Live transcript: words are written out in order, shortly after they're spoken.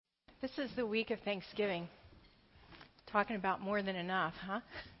This is the week of Thanksgiving. Talking about more than enough, huh?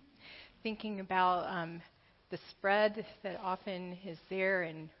 Thinking about the spread that often is there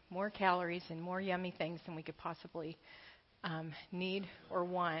and more calories and more yummy things than we could possibly need or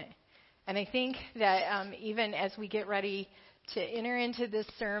want. And I think that even as we get ready to enter into this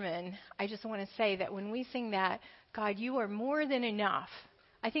sermon, I just want to say that when we sing that, God, you are more than enough,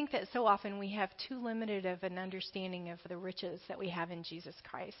 I think that so often we have too limited of an understanding of the riches that we have in Jesus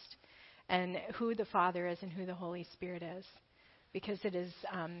Christ and who the Father is and who the Holy Spirit is. Because it is,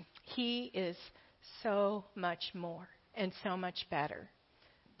 He is so much more and so much better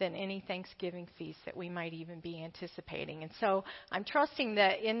than any Thanksgiving feast that we might even be anticipating. And so I'm trusting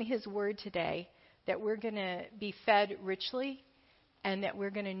that in His Word today that we're going to be fed richly and that we're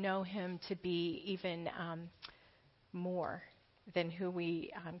going to know Him to be even more than who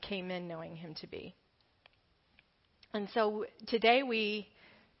we came in knowing Him to be. And so today we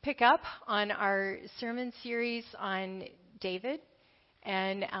pick up on our sermon series on David,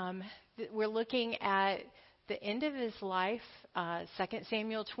 and we're looking at the end of his life. 2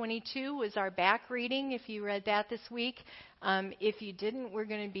 Samuel 22 was our back reading if you read that this week. If you didn't, we're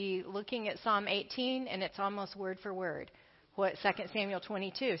going to be looking at Psalm 18, and it's almost word for word what 2 Samuel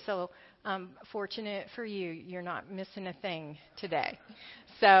 22. So fortunate for you, you're not missing a thing today.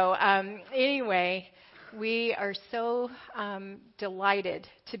 So anyway, we are so delighted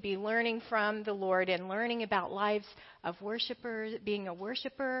to be learning from the Lord and learning about lives of worshipers, being a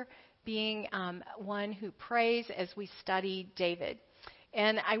worshiper, being one who prays as we study David.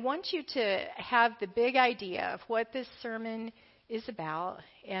 And I want you to have the big idea of what this sermon is about.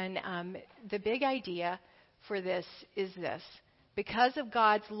 And the big idea for this is this. Because of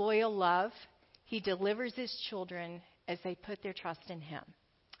God's loyal love, He delivers His children as they put their trust in Him.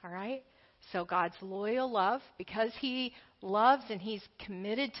 All right? So God's loyal love, because He loves and He's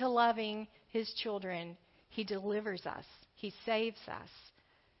committed to loving His children, He delivers us. He saves us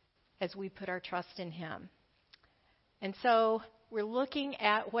as we put our trust in Him. And so we're looking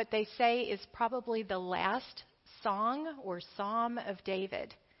at what they say is probably the last song or psalm of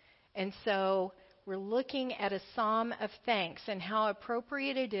David. And so we're looking at a psalm of thanks and how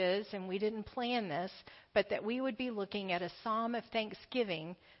appropriate it is, and we didn't plan this, but that we would be looking at a psalm of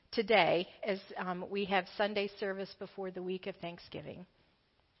thanksgiving today as we have Sunday service before the week of Thanksgiving.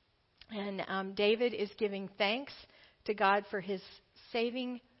 And David is giving thanks to God for His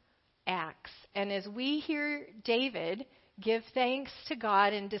saving acts. And as we hear David give thanks to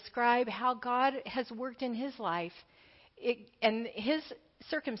God and describe how God has worked in his life, and his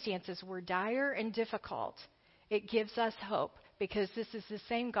circumstances were dire and difficult, it gives us hope because this is the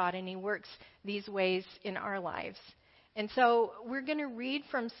same God and He works these ways in our lives. And so we're going to read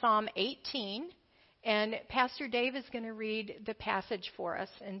from Psalm 18, and Pastor Dave is going to read the passage for us.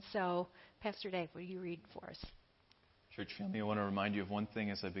 And so, Pastor Dave, will you read for us? Church family, I want to remind you of one thing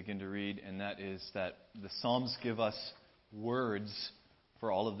as I begin to read, and that is that the Psalms give us words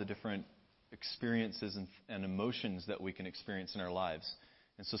for all of the different experiences and emotions that we can experience in our lives.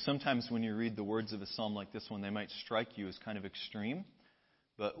 And so sometimes when you read the words of a psalm like this one, they might strike you as kind of extreme.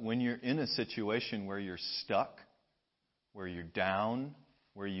 But when you're in a situation where you're stuck, where you're down,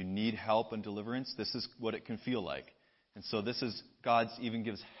 where you need help and deliverance, this is what it can feel like. And so this is God's even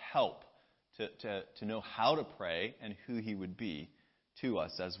gives help to know how to pray and who He would be to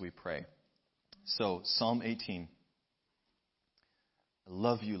us as we pray. So Psalm 18. I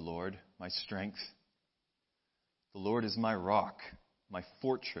love you, Lord, my strength. The Lord is my rock, my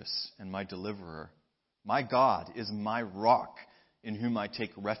fortress, and my deliverer. My God is my rock in whom I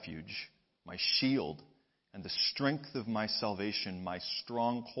take refuge, my shield, and the strength of my salvation, my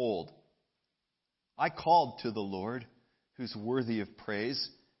stronghold. I called to the Lord, who's worthy of praise,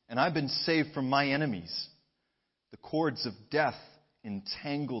 and I've been saved from my enemies. The cords of death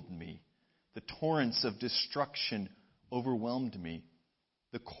entangled me. The torrents of destruction overwhelmed me.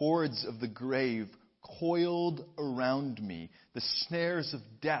 The cords of the grave coiled around me. The snares of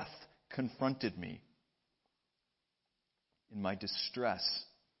death confronted me. In my distress,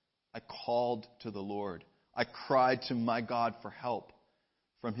 I called to the Lord. I cried to my God for help.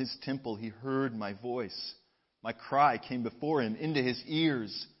 From His temple He heard my voice. My cry came before Him into His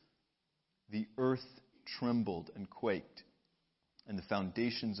ears. The earth trembled and quaked, and the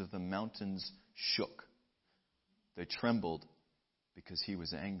foundations of the mountains shook. They trembled because He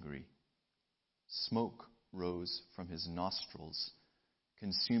was angry. Smoke rose from His nostrils,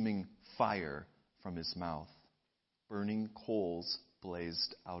 consuming fire from His mouth. Burning coals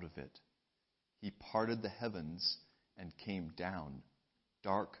blazed out of it. He parted the heavens and came down.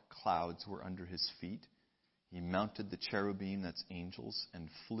 Dark clouds were under His feet. He mounted the cherubim, that's angels, and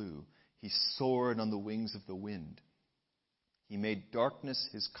flew. He soared on the wings of the wind. He made darkness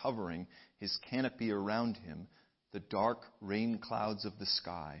his covering, his canopy around him, the dark rain clouds of the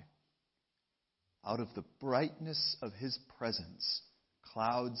sky. Out of the brightness of his presence,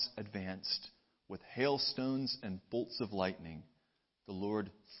 clouds advanced. With hailstones and bolts of lightning, the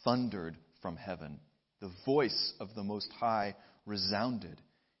Lord thundered from heaven. The voice of the Most High resounded.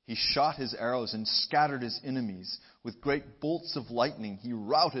 He shot his arrows and scattered his enemies. With great bolts of lightning, he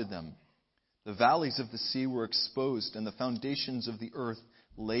routed them. The valleys of the sea were exposed, and the foundations of the earth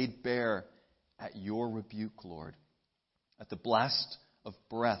laid bare at your rebuke, Lord, at the blast of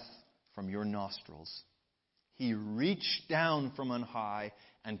breath from your nostrils. He reached down from on high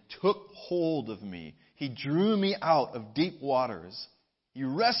and took hold of me. He drew me out of deep waters. He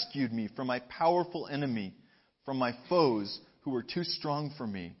rescued me from my powerful enemy, from my foes who were too strong for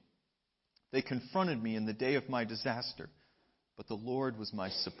me. They confronted me in the day of my disaster, but the Lord was my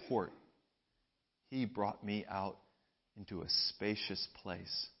support. He brought me out into a spacious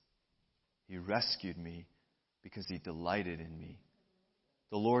place. He rescued me because he delighted in me.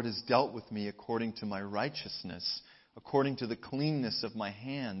 The Lord has dealt with me according to my righteousness. According to the cleanness of my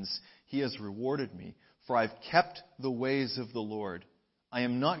hands, he has rewarded me. For I've kept the ways of the Lord. I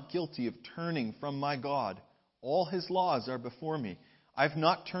am not guilty of turning from my God. All his laws are before me. I've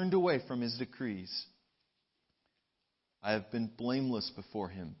not turned away from his decrees. I have been blameless before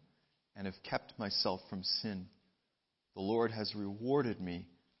him and have kept myself from sin. The Lord has rewarded me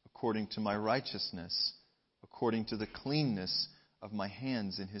according to my righteousness, according to the cleanness of my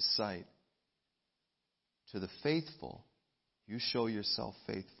hands in his sight. To the faithful, you show yourself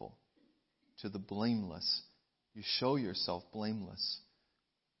faithful. To the blameless, you show yourself blameless.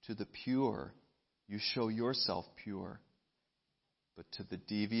 To the pure, you show yourself pure. But to the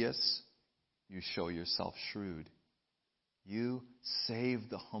devious, you show yourself shrewd. You save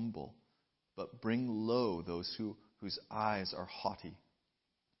the humble, but bring low those whose eyes are haughty.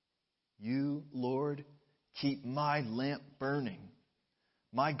 You, Lord, keep my lamp burning.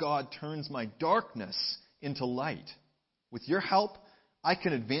 My God turns my darkness into light. With your help, I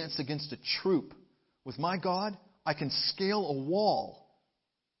can advance against a troop. With my God, I can scale a wall.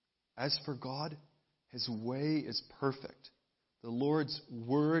 As for God, his way is perfect. The Lord's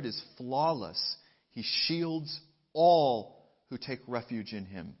word is flawless. He shields all who take refuge in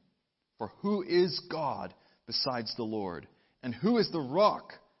him. For who is God besides the Lord? And who is the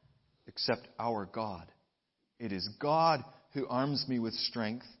rock except our God? It is God who arms me with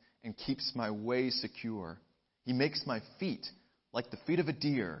strength and keeps my way secure. He makes my feet like the feet of a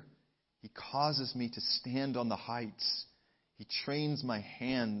deer. He causes me to stand on the heights. He trains my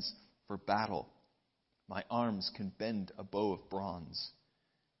hands for battle. My arms can bend a bow of bronze.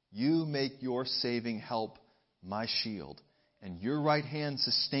 You make your saving help my shield, and your right hand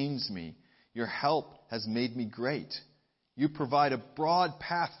sustains me. Your help has made me great. You provide a broad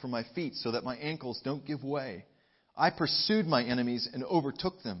path for my feet so that my ankles don't give way. I pursued my enemies and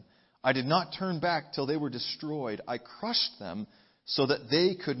overtook them. I did not turn back till they were destroyed. I crushed them so that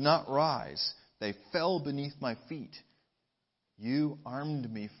they could not rise. They fell beneath my feet. You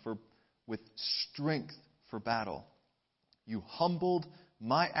armed me with strength for battle. You humbled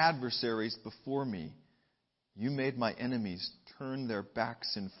my adversaries before me. You made my enemies turn their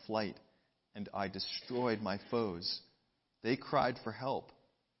backs in flight, and I destroyed my foes. They cried for help,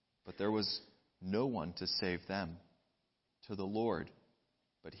 but there was no one to save them. To the Lord,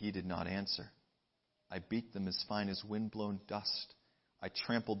 but he did not answer. I beat them as fine as wind-blown dust. I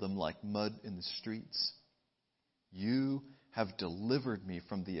trampled them like mud in the streets. You have delivered me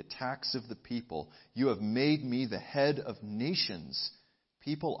from the attacks of the people. You have made me the head of nations.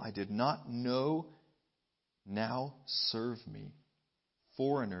 People I did not know now serve me.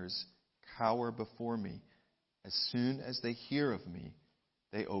 Foreigners cower before me. As soon as they hear of me,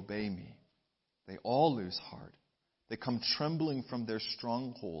 they obey me. They all lose heart. They come trembling from their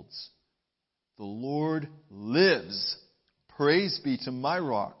strongholds. The Lord lives. Praise be to my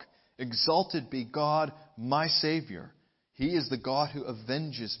rock. Exalted be God, my Savior. He is the God who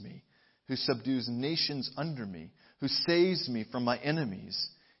avenges me, who subdues nations under me, who saves me from my enemies.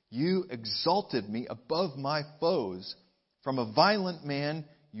 You exalted me above my foes. From a violent man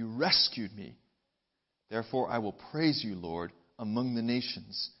you rescued me. Therefore I will praise you, Lord, among the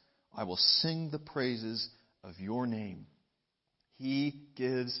nations. I will sing the praises of your name. He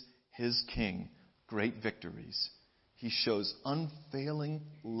gives his king great victories. He shows unfailing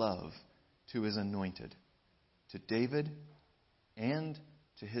love to his anointed, to David and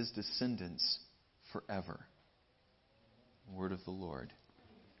to his descendants forever. Word of the Lord.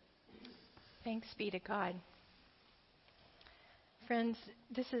 Thanks be to God. Friends,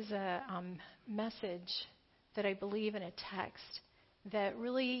 this is a message that I believe in a text that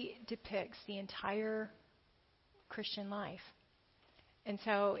really depicts the entire Christian life. And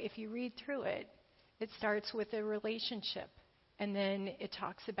so if you read through it, it starts with a relationship, and then it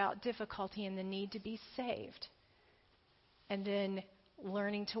talks about difficulty and the need to be saved, and then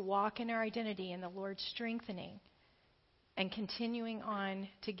learning to walk in our identity and the Lord strengthening, and continuing on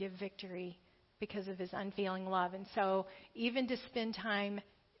to give victory because of his unfailing love. And so even to spend time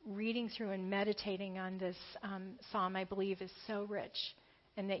reading through and meditating on this psalm, I believe, is so rich,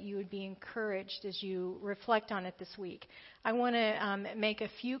 and that you would be encouraged as you reflect on it this week. I want to make a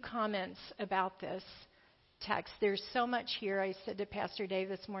few comments about this text. There's so much here. I said to Pastor Dave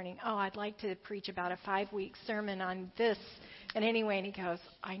this morning, I'd like to preach about a 5-week sermon on this. And anyway, and he goes,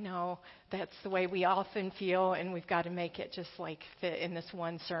 I know that's the way we often feel, and we've got to make it just like fit in this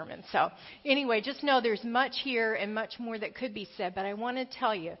one sermon. So anyway, just know there's much here and much more that could be said, but I want to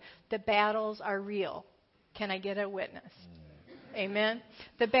tell you the battles are real. Can I get a witness? Amen.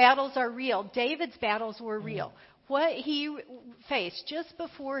 The battles are real. David's battles were real. What he faced just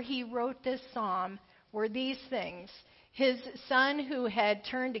before he wrote this psalm were these things. His son who had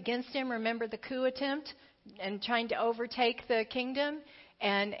turned against him, remember the coup attempt and trying to overtake the kingdom,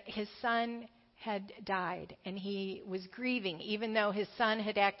 and his son had died, and he was grieving. Even though his son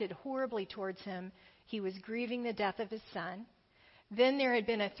had acted horribly towards him, he was grieving the death of his son. Then there had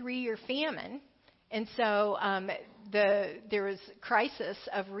been a 3-year famine, and so there was crisis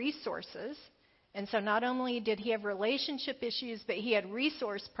of resources. And so not only did he have relationship issues, but he had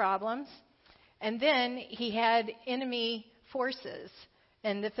resource problems. And then he had enemy forces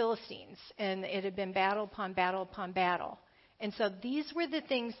and the Philistines. And it had been battle upon battle upon battle. And so these were the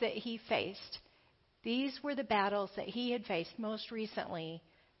things that he faced. These were the battles that he had faced most recently,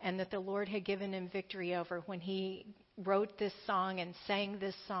 and that the Lord had given him victory over when he wrote this song and sang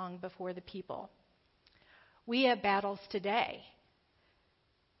this song before the people. We have battles today.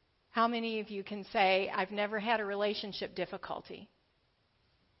 How many of you can say, I've never had a relationship difficulty?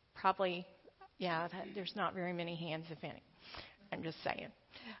 Probably, there's not very many hands, if any. I'm just saying.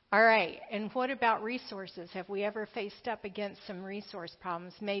 All right, and what about resources? Have we ever faced up against some resource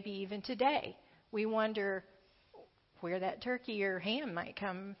problems, maybe even today? We wonder where that turkey or ham might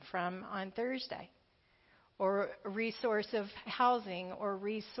come from on Thursday. Or a resource of housing, or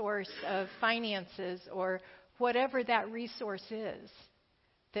resource of finances, or whatever that resource is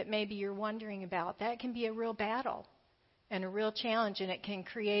that maybe you're wondering about. That can be a real battle and a real challenge, and it can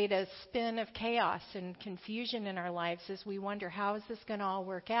create a spin of chaos and confusion in our lives as we wonder, how is this going to all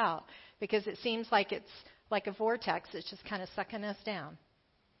work out? Because it seems like it's like a vortex that's just kind of sucking us down.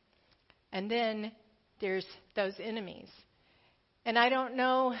 And then there's those enemies. And I don't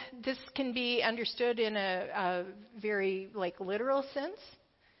know, this can be understood in a very literal sense,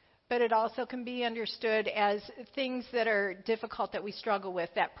 but it also can be understood as things that are difficult that we struggle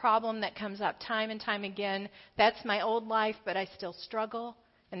with. That problem that comes up time and time again, that's my old life, but I still struggle,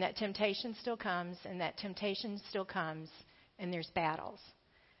 and that temptation still comes, and that temptation still comes, and there's battles.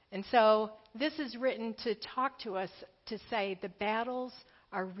 And so this is written to talk to us, to say the battles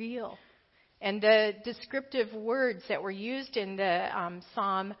are real. And the descriptive words that were used in the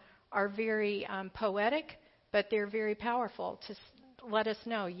psalm are very poetic, but they're very powerful to let us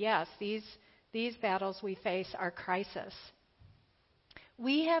know, yes, these battles we face are crisis.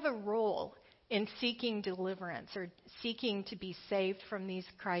 We have a role in seeking deliverance or seeking to be saved from these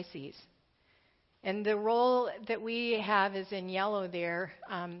crises. And the role that we have is in yellow there.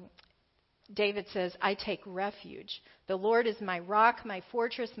 David says, I take refuge. The Lord is my rock, my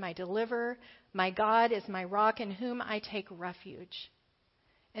fortress, my deliverer. My God is my rock in whom I take refuge.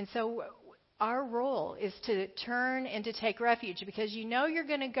 And so our role is to turn and to take refuge, because you know you're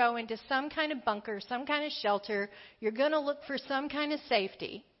going to go into some kind of bunker, some kind of shelter. You're going to look for some kind of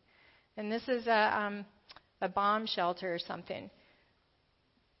safety. And this is a bomb shelter or something.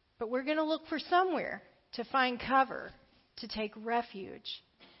 But we're going to look for somewhere to find cover, to take refuge,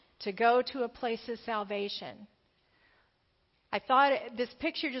 to go to a place of salvation. I thought this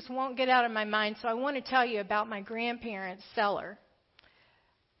picture just won't get out of my mind, so I want to tell you about my grandparents' cellar.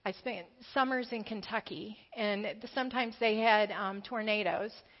 I spent summers in Kentucky, and sometimes they had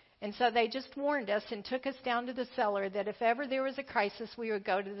tornadoes. And so they just warned us and took us down to the cellar that if ever there was a crisis, we would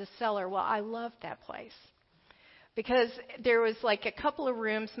go to the cellar. Well, I loved that place because there was a couple of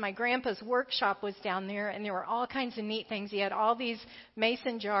rooms. My grandpa's workshop was down there, and there were all kinds of neat things. He had all these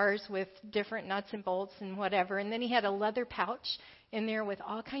mason jars with different nuts and bolts and whatever. And then he had a leather pouch in there with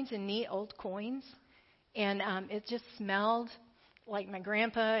all kinds of neat old coins. And it just smelled like my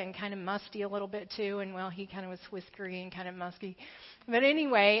grandpa and kind of musty a little bit too. And well, he kind of was whiskery and kind of musky. But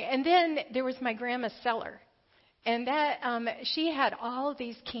anyway, and then there was my grandma's cellar. And that she had all of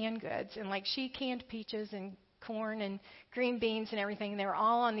these canned goods, and like she canned peaches and corn and green beans and everything. And they were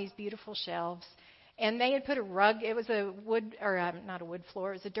all on these beautiful shelves. And they had put a rug. It was a wood, or not a wood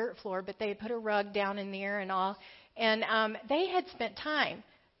floor. It was a dirt floor, but they had put a rug down in there and all. And they had spent time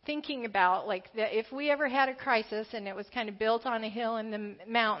thinking about like if we ever had a crisis, and it was kind of built on a hill in the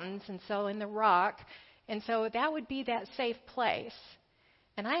mountains, and so in the rock, and so that would be that safe place.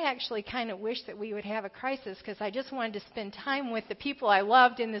 And I actually kind of wish that we would have a crisis, because I just wanted to spend time with the people I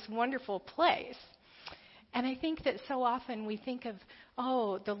loved in this wonderful place. And I think that so often we think of,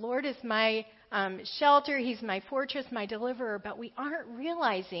 oh, the Lord is my shelter, He's my fortress, my deliverer, but we aren't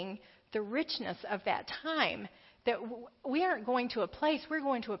realizing the richness of that time. That we aren't going to a place, we're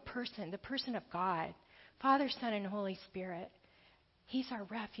going to a person, the person of God, Father, Son, and Holy Spirit. He's our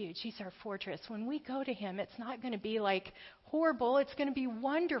refuge. He's our fortress. When we go to Him, it's not going to be like horrible. It's going to be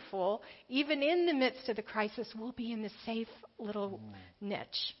wonderful. Even in the midst of the crisis, we'll be in the safe little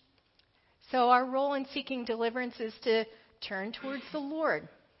niche. So our role in seeking deliverance is to turn towards the Lord.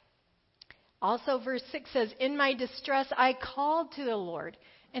 Also, verse 6 says, in my distress, I called to the Lord.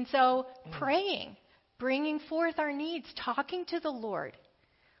 And so praying, bringing forth our needs, talking to the Lord.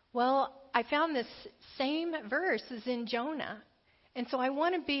 Well, I found this same verse is in Jonah. And so I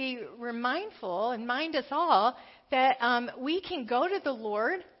want to be mindful and mind us all that we can go to the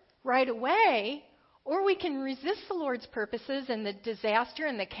Lord right away, or we can resist the Lord's purposes, and the disaster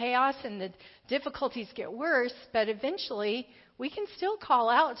and the chaos and the difficulties get worse, but eventually we can still call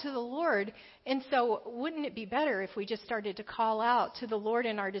out to the Lord. And so wouldn't it be better if we just started to call out to the Lord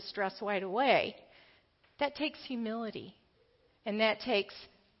in our distress right away? That takes humility, and that takes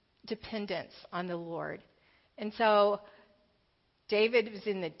dependence on the Lord. And so David is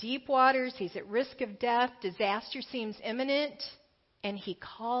in the deep waters. He's at risk of death. Disaster seems imminent, and he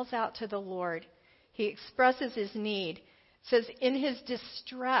calls out to the Lord. He expresses his need. It says, in his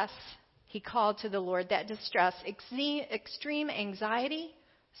distress, he called to the Lord. That distress, extreme anxiety,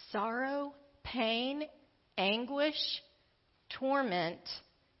 sorrow, pain, anguish, torment,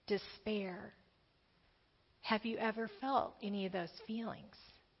 despair. Have you ever felt any of those feelings?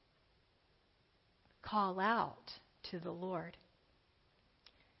 Call out to the Lord.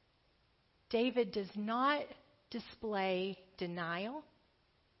 David does not display denial.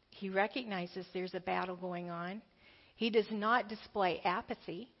 He recognizes there's a battle going on. He does not display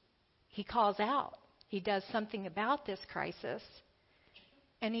apathy. He calls out. He does something about this crisis.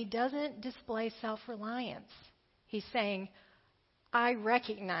 And he doesn't display self-reliance. He's saying, I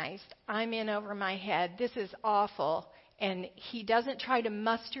recognized I'm in over my head. This is awful. And he doesn't try to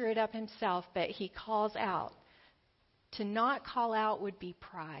muster it up himself, but he calls out. To not call out would be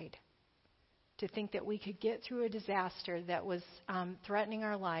pride. To think that we could get through a disaster that was threatening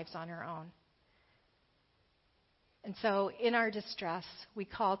our lives on our own. And so in our distress, we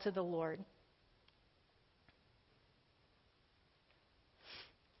call to the Lord.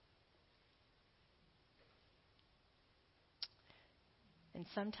 And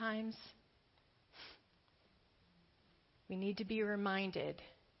sometimes we need to be reminded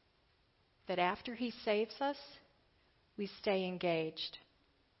that after He saves us, we stay engaged.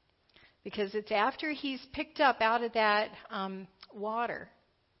 Because it's after He's picked up out of that water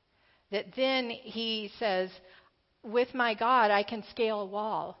that then He says, with my God, I can scale a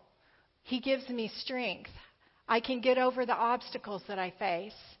wall. He gives me strength. I can get over the obstacles that I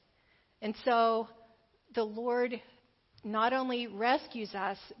face. And so the Lord not only rescues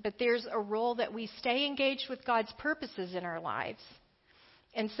us, but there's a role that we stay engaged with God's purposes in our lives.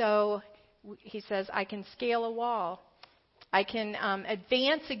 And so He says, I can scale a wall. I can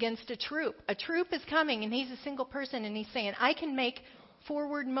advance against a troop. A troop is coming, and he's a single person, and he's saying, I can make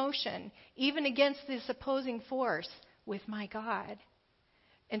forward motion, even against this opposing force, with my God.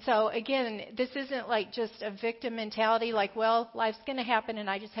 And so, again, this isn't like just a victim mentality, like, well, life's going to happen, and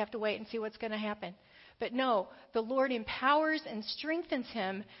I just have to wait and see what's going to happen. But no, the Lord empowers and strengthens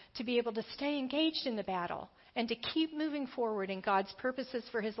him to be able to stay engaged in the battle and to keep moving forward in God's purposes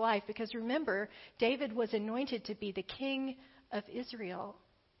for his life. Because remember, David was anointed to be the king of Israel.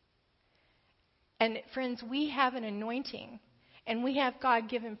 And friends, we have an anointing, and we have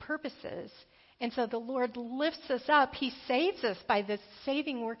God-given purposes. And so the Lord lifts us up. He saves us by the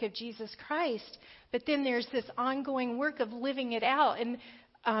saving work of Jesus Christ. But then there's this ongoing work of living it out. And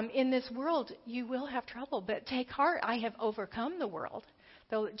in this world, you will have trouble. But take heart, I have overcome the world,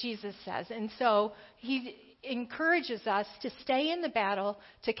 though Jesus says. And so he encourages us to stay in the battle,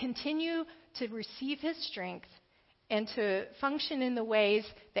 to continue to receive his strength, and to function in the ways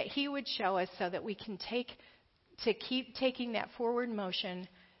that He would show us so that we can keep taking that forward motion,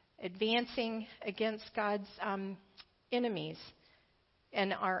 advancing against God's enemies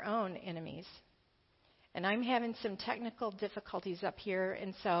and our own enemies. And I'm having some technical difficulties up here,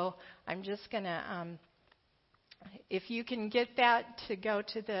 and so I'm just going to, if you can get that to go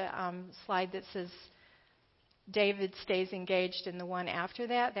to the slide that says David stays engaged in the one after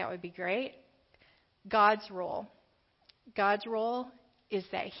that, that would be great. God's role. God's role is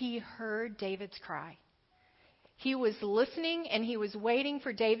that He heard David's cry. He was listening and He was waiting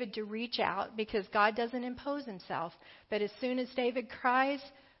for David to reach out, because God doesn't impose Himself. But as soon as David cries,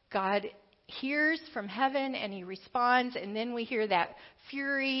 God hears from heaven and He responds, and then we hear that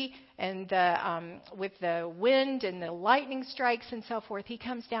fury and with the wind and the lightning strikes and so forth. He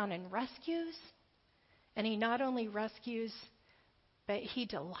comes down and rescues, and He not only rescues, but He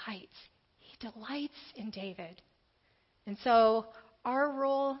delights. He delights in David. And so our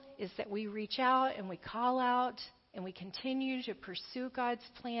role is that we reach out and we call out and we continue to pursue God's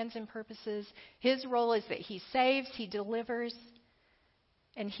plans and purposes. His role is that He saves, He delivers,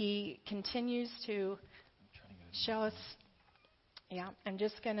 and He continues to show us. Yeah, I'm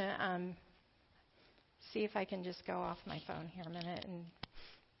just going to see if I can just go off my phone here a minute and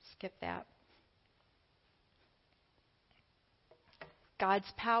skip that.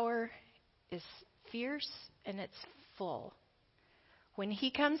 God's power is fierce and it's full. When He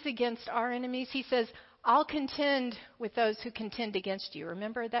comes against our enemies, He says, I'll contend with those who contend against you.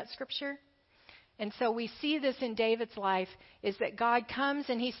 Remember that scripture? And so we see this in David's life, is that God comes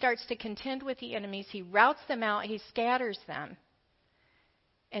and He starts to contend with the enemies. He routs them out. He scatters them.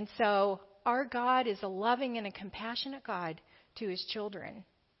 And so our God is a loving and a compassionate God to His children.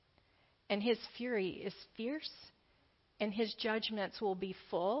 And His fury is fierce, and His judgments will be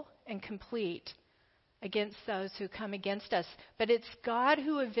full and complete against those who come against us. But it's God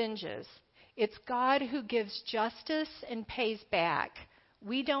who avenges. It's God who gives justice and pays back.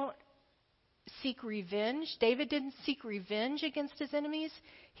 We don't seek revenge. David didn't seek revenge against his enemies.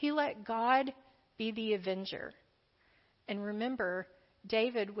 He let God be the avenger. And remember,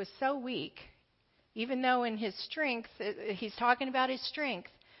 David was so weak, even though in his strength, he's talking about his strength,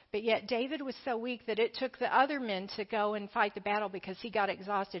 but yet David was so weak that it took the other men to go and fight the battle because he got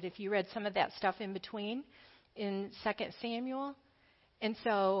exhausted. If you read some of that stuff in between in 2 Samuel. And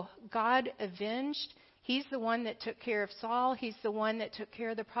so God avenged. He's the one that took care of Saul. He's the one that took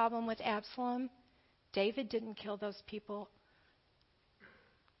care of the problem with Absalom. David didn't kill those people.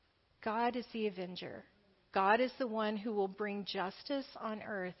 God is the avenger. God is the one who will bring justice on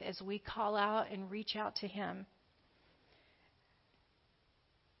earth as we call out and reach out to Him.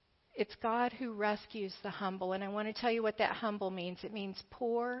 It's God who rescues the humble. And I want to tell you what that humble means. It means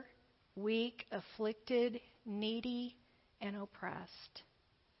poor, weak, afflicted, needy, and oppressed.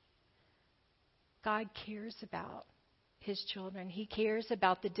 God cares about His children. He cares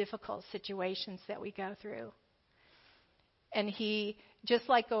about the difficult situations that we go through. And He, just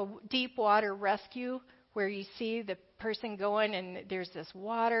like a deep water rescue, where you see the person going and there's this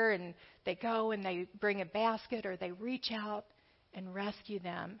water and they go and they bring a basket or they reach out and rescue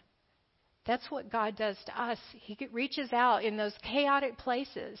them. That's what God does to us. He reaches out in those chaotic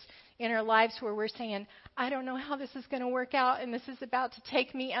places in our lives where we're saying, I don't know how this is going to work out and this is about to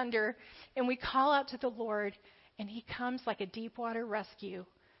take me under. And we call out to the Lord and He comes like a deep water rescue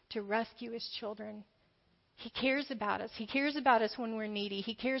to rescue His children. He cares about us. He cares about us when we're needy.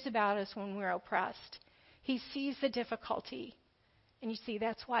 He cares about us when we're oppressed. He sees the difficulty. And you see,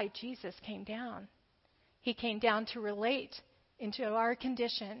 that's why Jesus came down. He came down to relate into our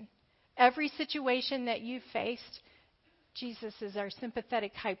condition. Every situation that you've faced, Jesus is our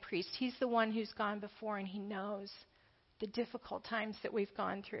sympathetic high priest. He's the one who's gone before, and He knows the difficult times that we've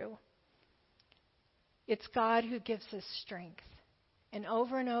gone through. It's God who gives us strength. And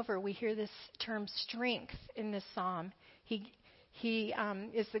over we hear this term strength in this psalm. He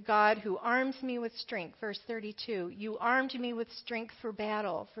is the God who arms me with strength, verse 32. You armed me with strength for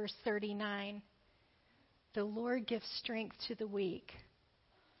battle, verse 39. The Lord gives strength to the weak.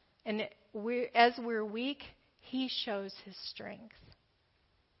 And as we're weak, He shows His strength.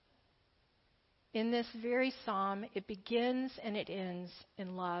 In this very psalm, it begins and it ends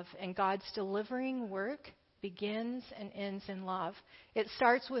in love. And God's delivering work begins and ends in love. It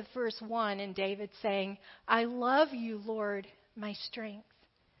starts with verse 1 and David saying, I love you, Lord, my strength.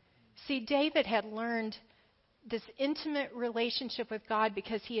 See, David had learned this intimate relationship with God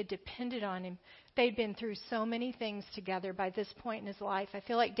because he had depended on Him. They'd been through so many things together by this point in his life. I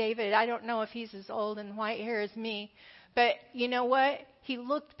feel like David, I don't know if he's as old and white hair as me, but you know what? He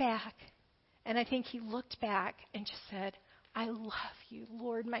looked back And I think he looked back and just said, I love you,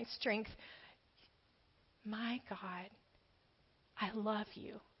 Lord, my strength. My God, I love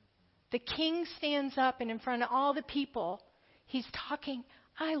you. The king stands up and in front of all the people, he's talking,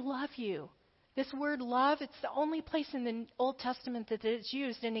 I love you. This word love, it's the only place in the Old Testament that it's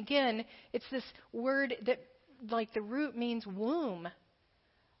used. And again, it's this word that, like the root means womb.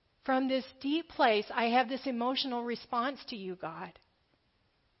 From this deep place, I have this emotional response to you, God,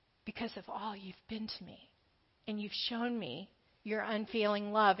 because of all you've been to me. And you've shown me your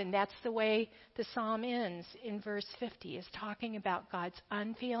unfailing love. And that's the way the psalm ends in verse 50, is talking about God's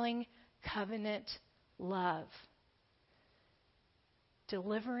unfailing covenant love.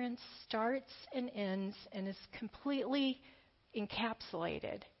 Deliverance starts and ends and is completely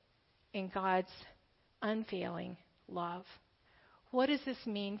encapsulated in God's unfailing love. What does this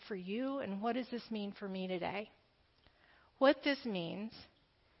mean for you, and what does this mean for me today? What this means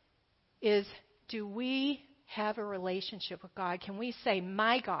is, do we have a relationship with God? Can we say,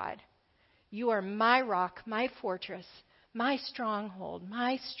 my God, you are my rock, my fortress, my stronghold,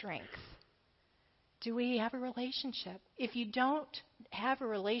 my strength? Do we have a relationship? If you don't have a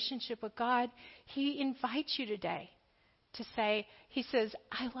relationship with God, he invites you today to say, he says,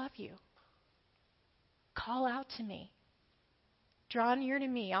 I love you. Call out to me. Draw near to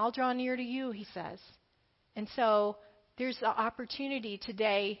me. I'll draw near to you, he says. And so there's the opportunity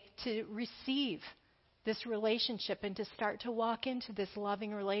today to receive this relationship and to start to walk into this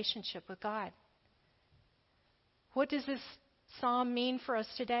loving relationship with God. What does this psalm mean for us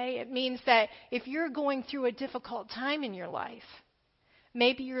today? It means that if you're going through a difficult time in your life,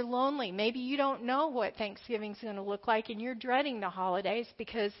 maybe you're lonely, maybe you don't know what Thanksgiving's going to look like and you're dreading the holidays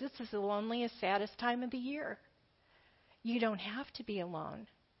because this is the loneliest, saddest time of the year. You don't have to be alone.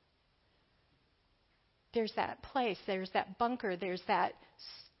 There's that place, there's that bunker, there's that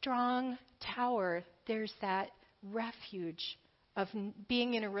strong tower, there's that refuge of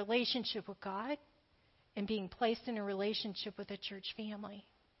being in a relationship with God and being placed in a relationship with a church family.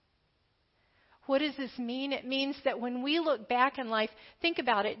 What does this mean? It means that when we look back in life, think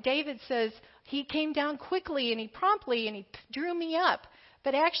about it. David says, he came down quickly and he promptly and he drew me up.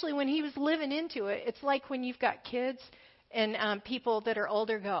 But actually when he was living into it, it's like when you've got kids and people that are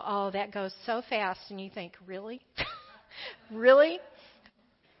older go, oh, that goes so fast. And you think, really? Really?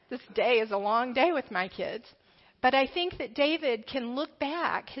 This day is a long day with my kids. But I think that David can look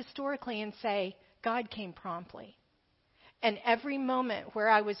back historically and say, God came promptly. And every moment where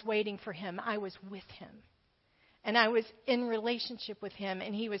I was waiting for him, I was with him. And I was in relationship with him,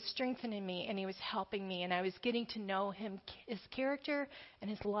 and he was strengthening me, and he was helping me, and I was getting to know him, his character, and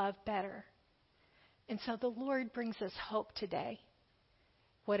his love better. And so the Lord brings us hope today.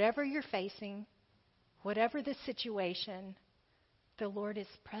 Whatever you're facing, whatever the situation, the Lord is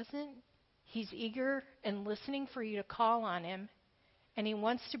present. He's eager and listening for you to call on him. And he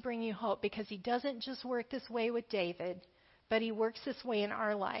wants to bring you hope because he doesn't just work this way with David, but he works this way in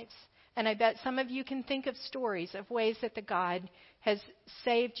our lives. And I bet some of you can think of stories of ways that the God has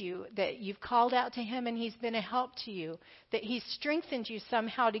saved you, that you've called out to him and he's been a help to you, that he's strengthened you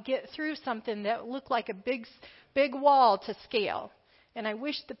somehow to get through something that looked like a big wall to scale. And I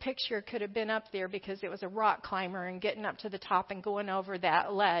wish the picture could have been up there because it was a rock climber and getting up to the top and going over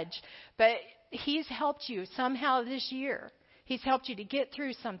that ledge. But he's helped you somehow this year. He's helped you to get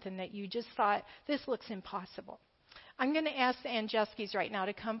through something that you just thought, this looks impossible. I'm going to ask the Anjeskis right now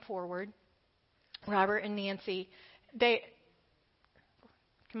to come forward. Robert and Nancy.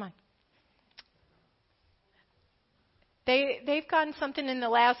 Come on. They've gotten something in the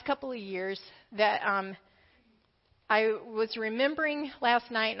last couple of years that I was remembering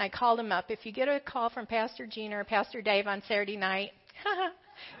last night, and I called them up. If you get a call from Pastor Gina or Pastor Dave on Saturday night,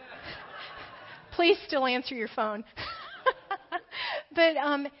 please still answer your phone. But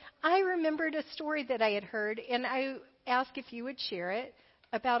I remembered a story that I had heard, and I asked if you would share it,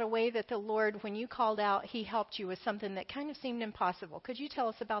 about a way that the Lord, when you called out, he helped you with something that kind of seemed impossible. Could you tell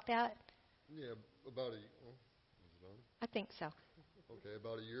us about that? Yeah, is it on? I think so. Okay,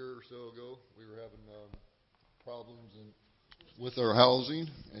 about a year or so ago, we were having problems with our housing,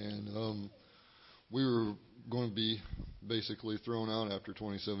 and we were going to be basically thrown out after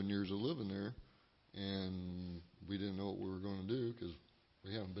 27 years of living there, and we didn't know what we were going to do because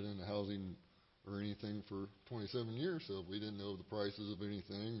we haven't been in the housing or anything for 27 years, so we didn't know the prices of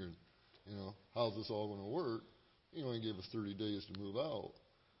anything, and how's this all going to work? He only gave us 30 days to move out,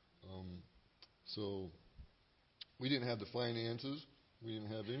 so we didn't have the finances, we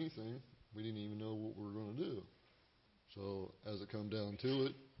didn't have anything, we didn't even know what we were going to do. So as it come down to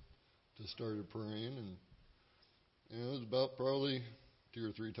it, just started praying, and it was about probably 2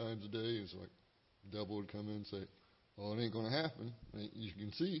 or 3 times a day. It's like the devil would come in and say, "Oh, it ain't going to happen. You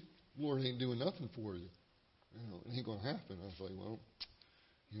can see, the Lord ain't doing nothing for you. It ain't going to happen." I was like, well,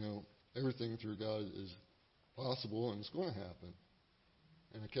 everything through God is possible, and it's going to happen.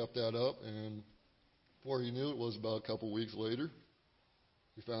 And I kept that up, and before he knew it, was about a couple weeks later,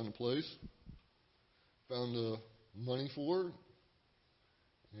 we found a place, found the money for it,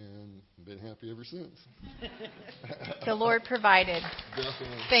 and been happy ever since. The Lord provided.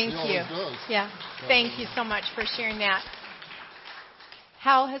 Definitely. Thank He you. always does. Yeah. Thank you so much for sharing that.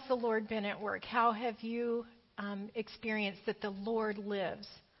 How has the Lord been at work? How have you experienced that the Lord lives?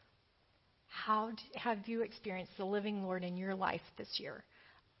 How have you experienced the living Lord in your life this year?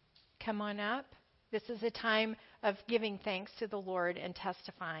 Come on up. This is a time of giving thanks to the Lord and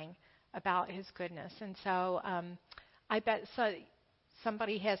testifying about his goodness. And so I bet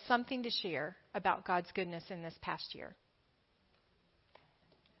somebody has something to share about God's goodness in this past year.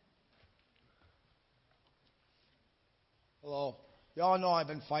 Hello. You all know I've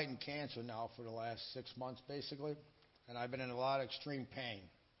been fighting cancer now for the last 6 months, basically, and I've been in a lot of extreme pain.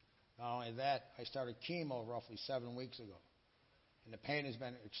 Not only that, I started chemo roughly 7 weeks ago, and the pain has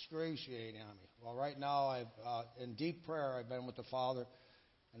been excruciating on me. Well, right now, in deep prayer, I've been with the Father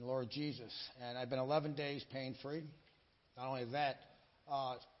and the Lord Jesus, and I've been 11 days pain-free. Not only that,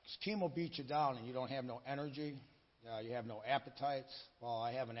 chemo beats you down, and you don't have no energy. You have no appetites. Well,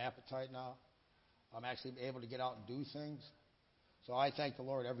 I have an appetite now. I'm actually able to get out and do things. So I thank the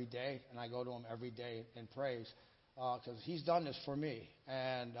Lord every day, and I go to him every day in praise because he's done this for me.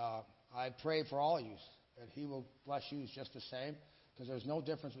 And I pray for all of you that he will bless you just the same because there's no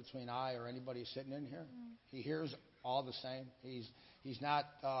difference between I or anybody sitting in here. He hears all the same. He's not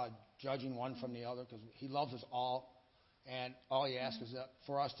judging one from the other because he loves us all. And all he asks is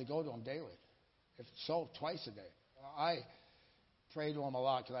for us to go to him daily, if so, twice a day. I pray to him a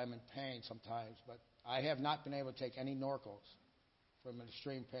lot because I'm in pain sometimes, but I have not been able to take any Norcos from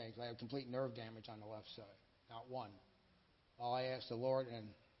extreme pain. I have complete nerve damage on the left side, not one. All I ask the Lord, and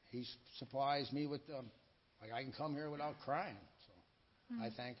he supplies me with them. Like I can come here without crying. So I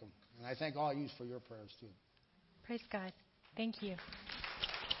thank him. And I thank all of you for your prayers too. Praise God. Thank you.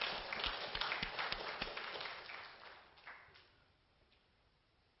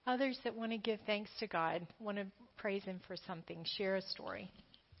 Others that want to give thanks to God, want to praise him for something, share a story.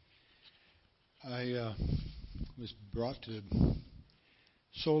 I was brought to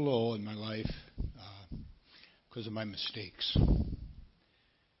so low in my life because of my mistakes.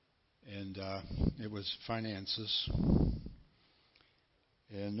 And it was finances.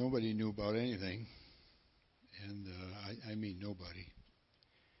 And nobody knew about anything. And I mean nobody.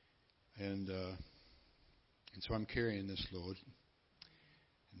 And so I'm carrying this load.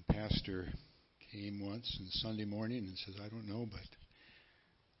 And Pastor came once on Sunday morning and says, I don't know, but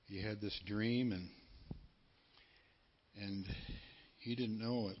he had this dream and he didn't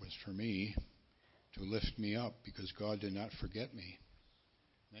know it was for me to lift me up because God did not forget me.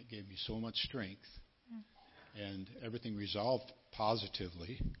 That gave me so much strength. And everything resolved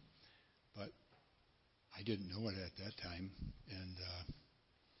positively, but I didn't know it at that time. And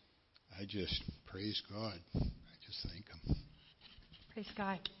I just praise God. I just thank him. Praise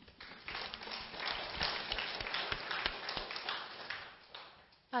God.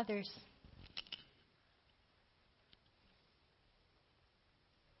 Others.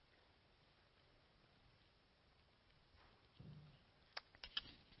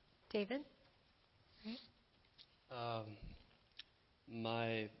 David?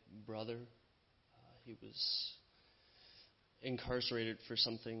 My brother, he was incarcerated for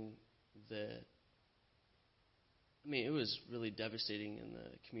something that, it was really devastating in the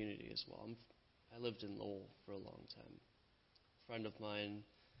community as well. I lived in Lowell for a long time. A friend of mine,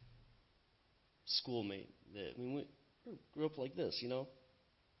 schoolmate, we grew up like this,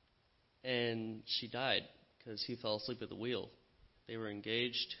 and she died because he fell asleep at the wheel. They were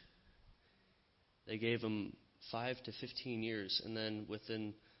engaged. They gave him 5 to 15 years, and then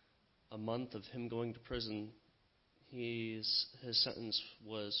within a month of him going to prison, his sentence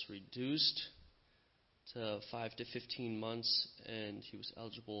was reduced to 5 to 15 months, and he was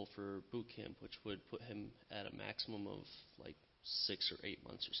eligible for boot camp, which would put him at a maximum of like 6 or 8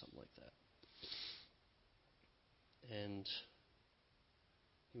 months or something like that. And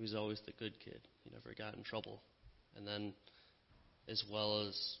he was always the good kid. He never got in trouble. And then, as well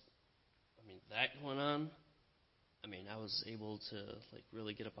as, that going on, I was able to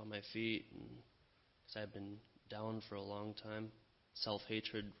really get up on my feet, and because I've been down for a long time.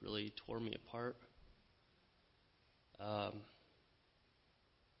 Self-hatred really tore me apart.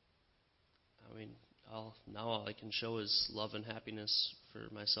 now all I can show is love and happiness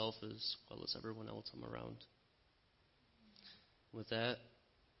for myself as well as everyone else I'm around. With that,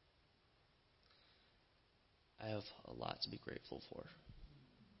 I have a lot to be grateful for.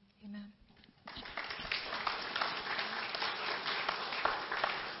 Amen.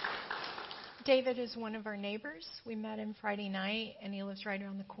 David is one of our neighbors. We met him Friday night, and he lives right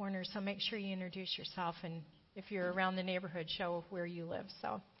around the corner. So make sure you introduce yourself, and if you're around the neighborhood, show where you live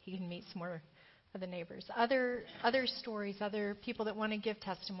so he can meet some more of the neighbors. Other stories, other people that want to give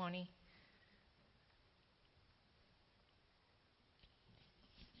testimony.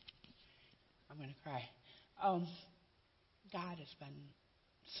 I'm going to cry. God has been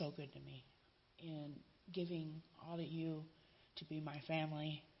so good to me in giving all of you to be my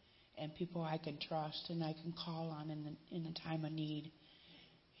family and people I can trust and I can call on in the time of need.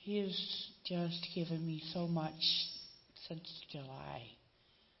 He has just given me so much since July,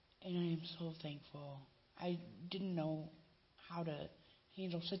 and I am so thankful. I didn't know how to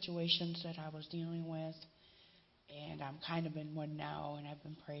handle situations that I was dealing with, and I'm kind of in one now, and I've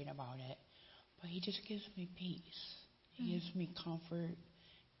been praying about it. But he just gives me peace. He gives me comfort,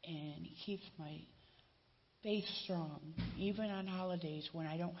 and he keeps my faith strong, even on holidays when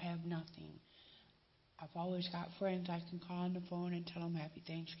I don't have nothing. I've always got friends I can call on the phone and tell them Happy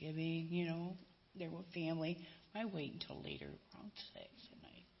Thanksgiving. You know, they're with family. I wait until later, around 6 at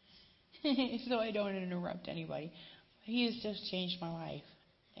night, so I don't interrupt anybody. But he has just changed my life,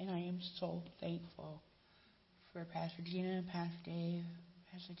 and I am so thankful for Pastor Gina, Pastor Dave,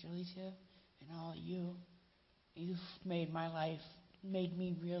 Pastor Jaleesa, and all of you. You've made my life, made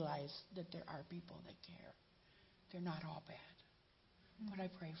me realize that there are people that care. They're not all bad, but I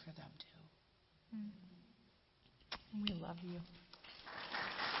pray for them too. We love you.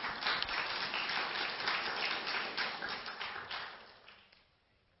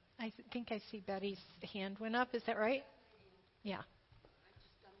 I think I see Betty's hand went up. Is that right? Yeah.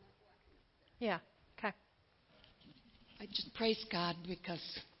 Yeah. Okay. I just praise God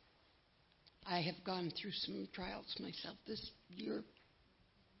because I have gone through some trials myself this year.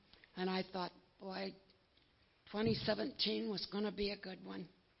 And I thought, boy, 2017 was going to be a good one.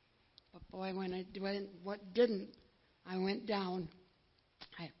 But boy, when I went, what didn't, I went down.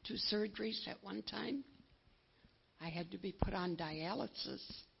 I had 2 surgeries at one time. I had to be put on dialysis.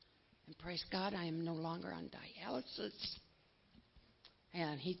 And praise God, I am no longer on dialysis.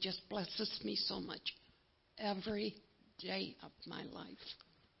 And he just blesses me so much every day of my life.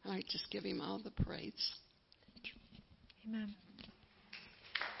 And I just give him all the praise. Amen.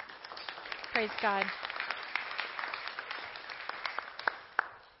 Praise God.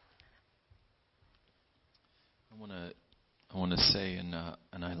 I want to say, and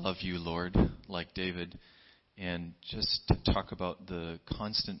I love you, Lord, like David, and just to talk about the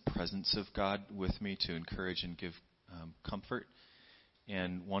constant presence of God with me to encourage and give comfort.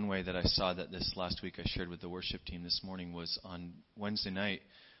 And one way that I saw that this last week I shared with the worship team this morning was on Wednesday night.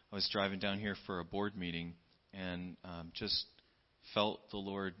 I was driving down here for a board meeting and just felt the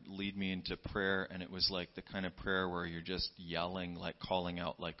Lord lead me into prayer, and it was like the kind of prayer where you're just yelling, like calling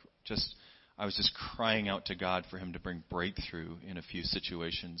out, like just I was just crying out to God for him to bring breakthrough in a few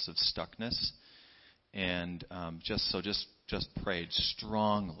situations of stuckness, and just prayed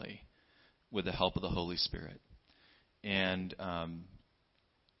strongly with the help of the Holy Spirit. And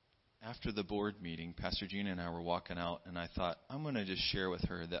after the board meeting, Pastor Gina and I were walking out, and I thought, I'm going to just share with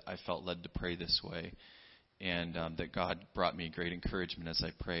her that I felt led to pray this way, and that God brought me great encouragement as I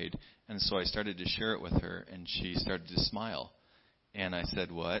prayed. And so I started to share it with her, and she started to smile. And I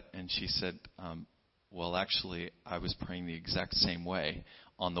said, what? And she said, well, actually, I was praying the exact same way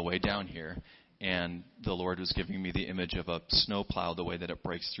on the way down here. And the Lord was giving me the image of a snow plow, the way that it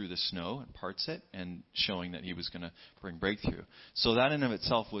breaks through the snow and parts it, and showing that he was going to bring breakthrough. So that in of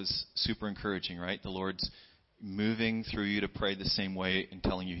itself was super encouraging, right? The Lord's moving through you to pray the same way and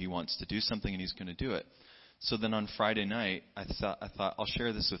telling you he wants to do something and he's going to do it. So then on Friday night, I thought I'll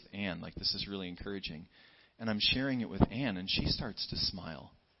share this with Ann. Like, this is really encouraging. And I'm sharing it with Ann, and she starts to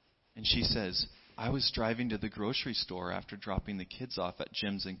smile. And she says, I was driving to the grocery store after dropping the kids off at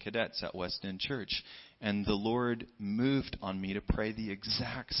Gyms and Cadets at West End Church, and the Lord moved on me to pray the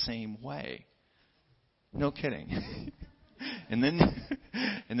exact same way. No kidding. And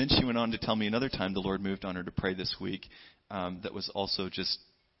then she went on to tell me another time the Lord moved on her to pray this week that was also just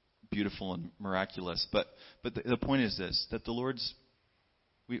beautiful and miraculous. But the point is this, that the Lord's,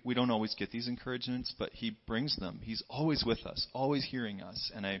 we don't always get these encouragements, but he brings them. He's always with us, always hearing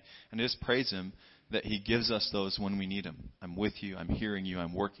us. And I just praise him that he gives us those when we need them. I'm with you, I'm hearing you,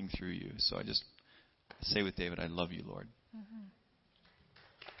 I'm working through you. So I just say with David, I love you, Lord. Mm-hmm.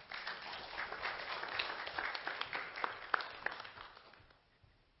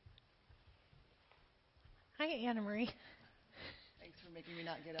 Anna Marie. Thanks for making me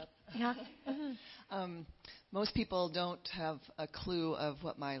not get up. Yeah. Most people don't have a clue of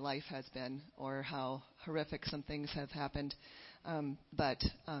what my life has been or how horrific some things have happened. But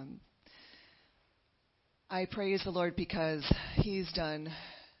I praise the Lord because He's done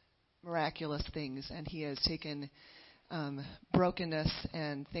miraculous things, and He has taken brokenness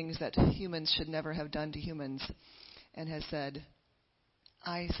and things that humans should never have done to humans and has said,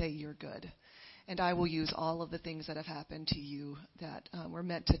 I say you're good. And I will use all of the things that have happened to you that were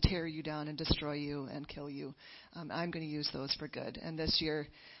meant to tear you down and destroy you and kill you. I'm going to use those for good. And this year,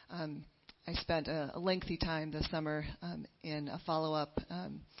 I spent a lengthy time this summer in a follow-up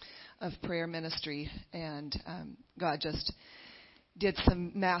of prayer ministry, and God just did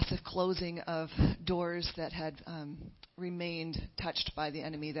some massive closing of doors that had remained touched by the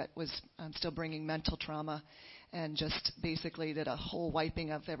enemy that was still bringing mental trauma, and just basically did a whole wiping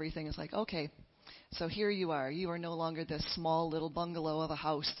of everything. It's like, okay, so here you are. You are no longer this small little bungalow of a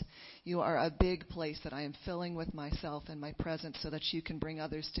house. You are a big place that I am filling with myself and my presence so that you can bring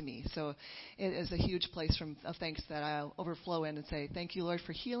others to me. So it is a huge place of thanks that I'll overflow in and say, thank you, Lord,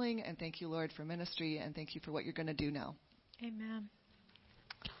 for healing, and thank you, Lord, for ministry, and thank you for what you're going to do now. Amen.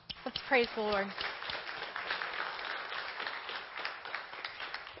 Let's praise the Lord.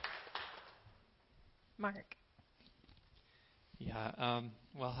 Mark. Yeah,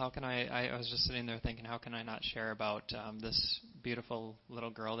 well, how can I was just sitting there thinking, how can I not share about this beautiful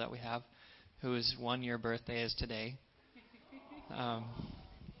little girl that we have, whose 1-year birthday is today.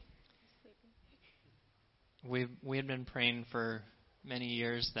 We had been praying for many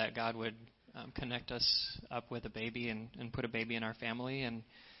years that God would connect us up with a baby and put a baby in our family, and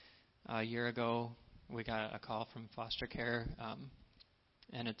a year ago we got a call from foster care,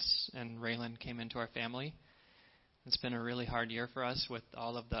 and Raylan came into our family. It's been a really hard year for us with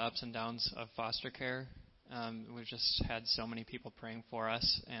all of the ups and downs of foster care. We've just had so many people praying for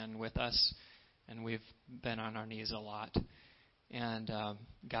us and with us, and we've been on our knees a lot. And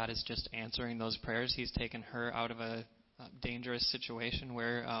God is just answering those prayers. He's taken her out of a dangerous situation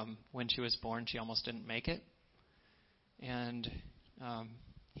where when she was born, she almost didn't make it. And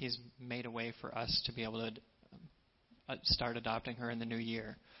He's made a way for us to be able to start adopting her in the new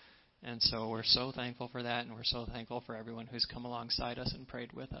year. And so we're so thankful for that, and we're so thankful for everyone who's come alongside us and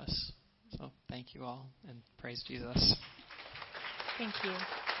prayed with us. So thank you all, and praise Jesus. Thank you. Is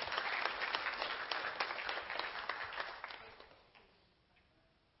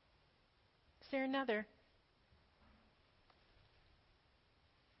there another?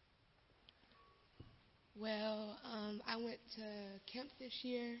 Well, I went to camp this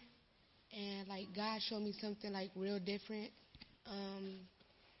year, and God showed me something real different.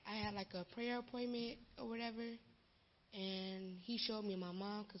 I had a prayer appointment or whatever, and He showed me my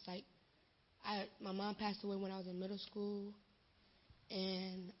mom, because my mom passed away when I was in middle school,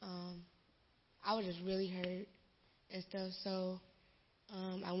 and I was just really hurt and stuff. So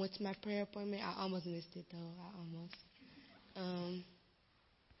I went to my prayer appointment. I almost missed it though.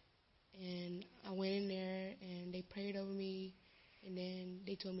 And I went in there, and they prayed over me, and then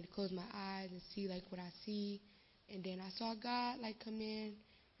they told me to close my eyes and see what I see. And then I saw God come in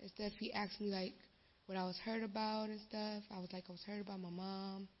and stuff. He asked me what I was hurt about and stuff. I was I was hurt about my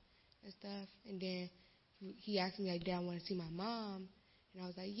mom and stuff. And then he asked me did I want to see my mom? And I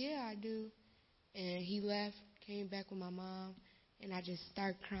was like, yeah, I do. And he left, came back with my mom, and I just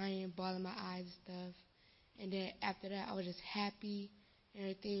started crying, bawling my eyes and stuff. And then after that, I was just happy and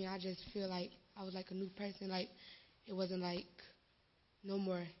everything. I just feel I was a new person. It wasn't no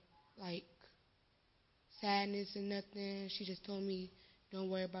more sadness and nothing. She just told me, don't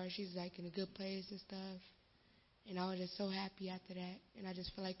worry about it. She's in a good place and stuff. And I was just so happy after that. And I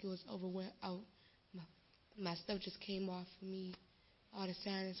just felt it was overwhelmed. My stuff just came off of me. All the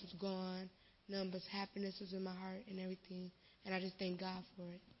sadness was gone. None but happiness was in my heart and everything. And I just thank God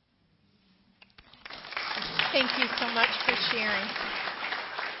for it. Thank you so much for sharing.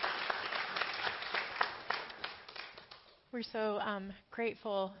 We're so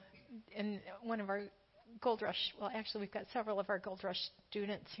grateful. In one of our Gold Rush, well, actually, we've got several of our Gold Rush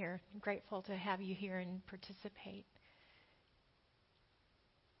students here. I'm grateful to have you here and participate.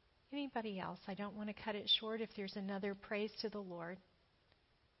 Anybody else? I don't want to cut it short if there's another praise to the Lord.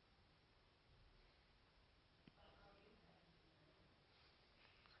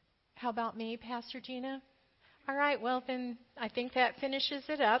 How about me, Pastor Gina? All right, well, then I think that finishes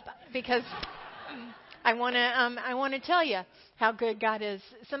it up, because I want to tell you how good God is.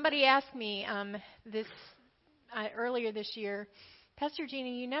 Somebody asked me earlier this year, Pastor Gina,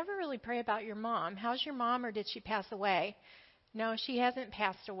 you never really pray about your mom. How's your mom, or did she pass away? No, she hasn't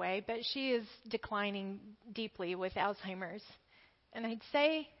passed away, but she is declining deeply with Alzheimer's. And I'd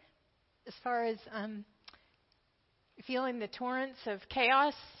say, as far as feeling the torrents of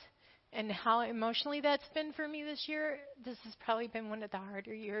chaos and how emotionally that's been for me this year, this has probably been one of the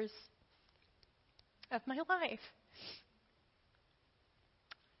harder years of my life.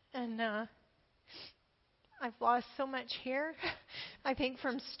 And I've lost so much hair, I think,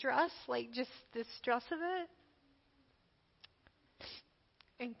 from stress, like just the stress of it.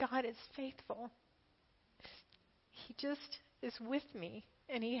 And God is faithful. He just is with me,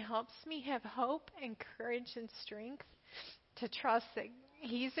 and He helps me have hope and courage and strength to trust that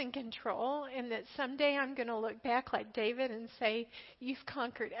He's in control, and that someday I'm going to look back like David and say, you've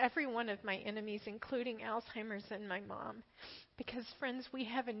conquered every one of my enemies, including Alzheimer's and my mom. Because, friends, we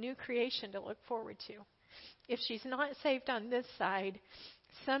have a new creation to look forward to. If she's not saved on this side,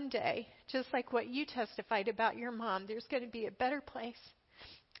 someday, just like what you testified about your mom, there's going to be a better place.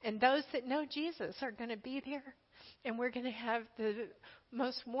 And those that know Jesus are going to be there. And we're going to have the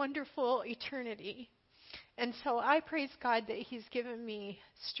most wonderful eternity. And so I praise God that He's given me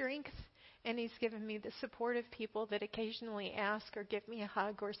strength, and He's given me the support of people that occasionally ask or give me a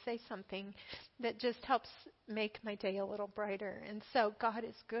hug or say something that just helps make my day a little brighter. And so God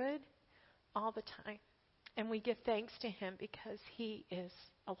is good all the time. And we give thanks to Him because He is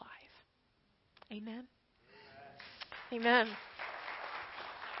alive. Amen. Amen.